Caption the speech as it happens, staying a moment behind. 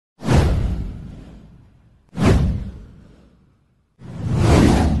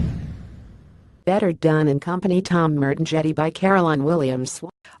better done and companyTom MertonGetty by Caroline WilliamsWe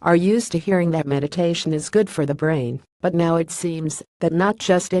are used to hearing that meditation is good for the brain, but now it seems that not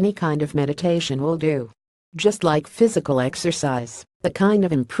just any kind of meditation will do. Just like physical exercise, the kind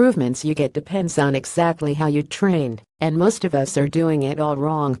of improvements you get depends on exactly how you train, and most of us are doing it all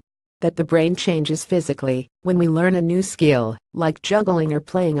wrong. That the brain changes physically when we learn a new skill, like juggling or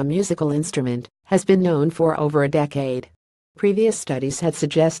playing a musical instrument, has been known for over a decade. Previous studies had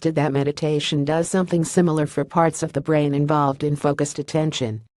suggested that meditation does something similar for parts of the brain involved in focused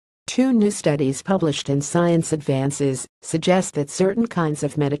attention. Two new studies published in Science Advances suggest that certain kinds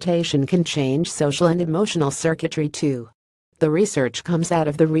of meditation can change social and emotional circuitry too. The research comes out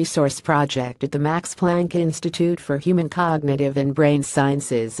of the Resource Project at the Max Planck Institute for Human Cognitive and Brain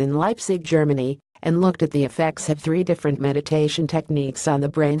Sciences in Leipzig, Germany, and looked at the effects of 3 different meditation techniques on the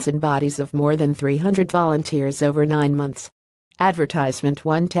brains and bodies of more than 300 volunteers over 9 months. Advertisement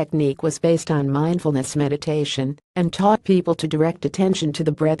 1 technique was based on mindfulness meditation and taught people to direct attention to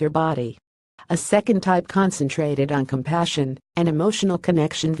the breath or body. A second type concentrated on compassion and emotional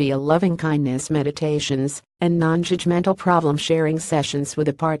connection via loving-kindness meditations and non-judgmental problem-sharing sessions with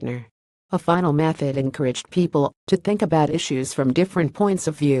a partner. A final method encouraged people to think about issues from different points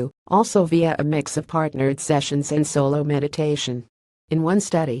of view, also via a mix of partnered sessions and solo meditation. In one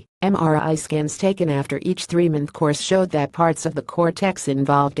study, MRI scans taken after each 3-month course showed that parts of the cortex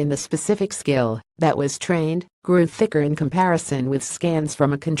involved in the specific skill that was trained grew thicker in comparison with scans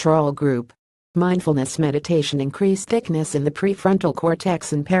from a control group. Mindfulness meditation increased thickness in the prefrontal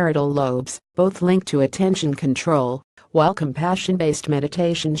cortex and parietal lobes, both linked to attention control, while compassion-based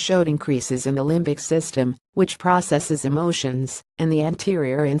meditation showed increases in the limbic system, which processes emotions, and the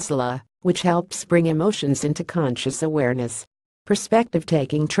anterior insula, which helps bring emotions into conscious awareness.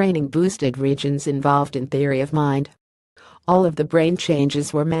 Perspective-taking training boosted regions involved in theory of mind. All of the brain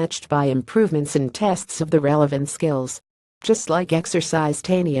changes were matched by improvements in tests of the relevant skills. Just like exercise,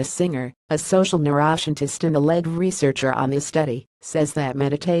 Tanya Singer, a social neuroscientist and the lead researcher on this study, says that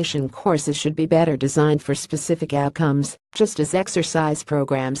meditation courses should be better designed for specific outcomes, just as exercise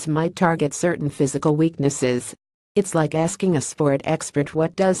programs might target certain physical weaknesses. It's like asking a sport expert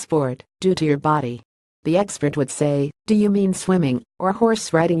what does sport do to your body. The expert would say, "Do you mean swimming or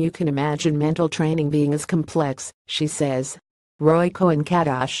horse riding?" You can imagine mental training being as complex, she says. Roy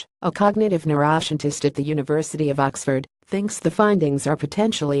Cohen-Kadosh, a cognitive neuroscientist at the University of Oxford, thinks the findings are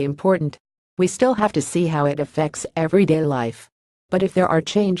potentially important. We still have to see how it affects everyday life. But if there are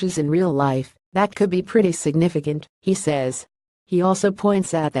changes in real life, that could be pretty significant, he says. He also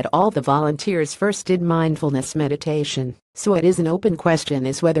points out that all the volunteers first did mindfulness meditation, so it is an open question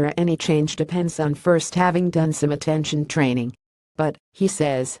as whether any change depends on first having done some attention training. But, he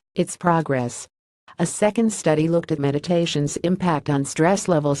says, it's progress. A second study looked at meditation's impact on stress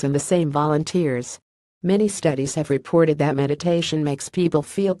levels in the same volunteers. Many studies have reported that meditation makes people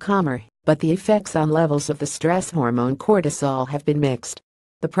feel calmer, but the effects on levels of the stress hormone cortisol have been mixed.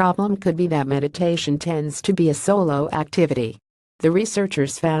 The problem could be that meditation tends to be a solo activity. The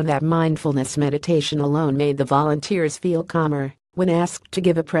researchers found that mindfulness meditation alone made the volunteers feel calmer when asked to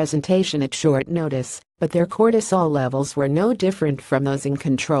give a presentation at short notice, but their cortisol levels were no different from those in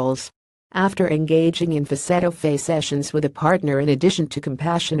controls. After engaging in face-to-face sessions with a partner in addition to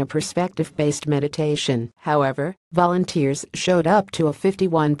compassion or perspective-based meditation, however, volunteers showed up to a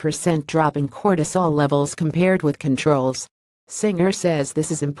 51% drop in cortisol levels compared with controls. Singer says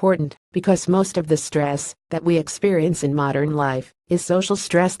this is important because most of the stress that we experience in modern life is social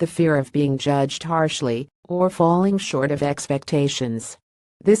stress, the fear of being judged harshly or falling short of expectations.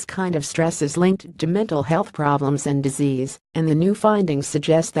 This kind of stress is linked to mental health problems and disease, and the new findings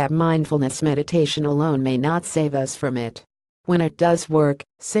suggest that mindfulness meditation alone may not save us from it. When it does work,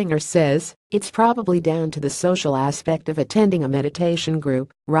 Singer says, it's probably down to the social aspect of attending a meditation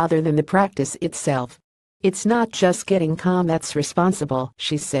group rather than the practice itself. It's not just getting calm that's responsible,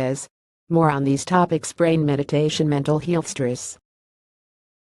 she says. More on these topics: brain meditation, mental health, stress.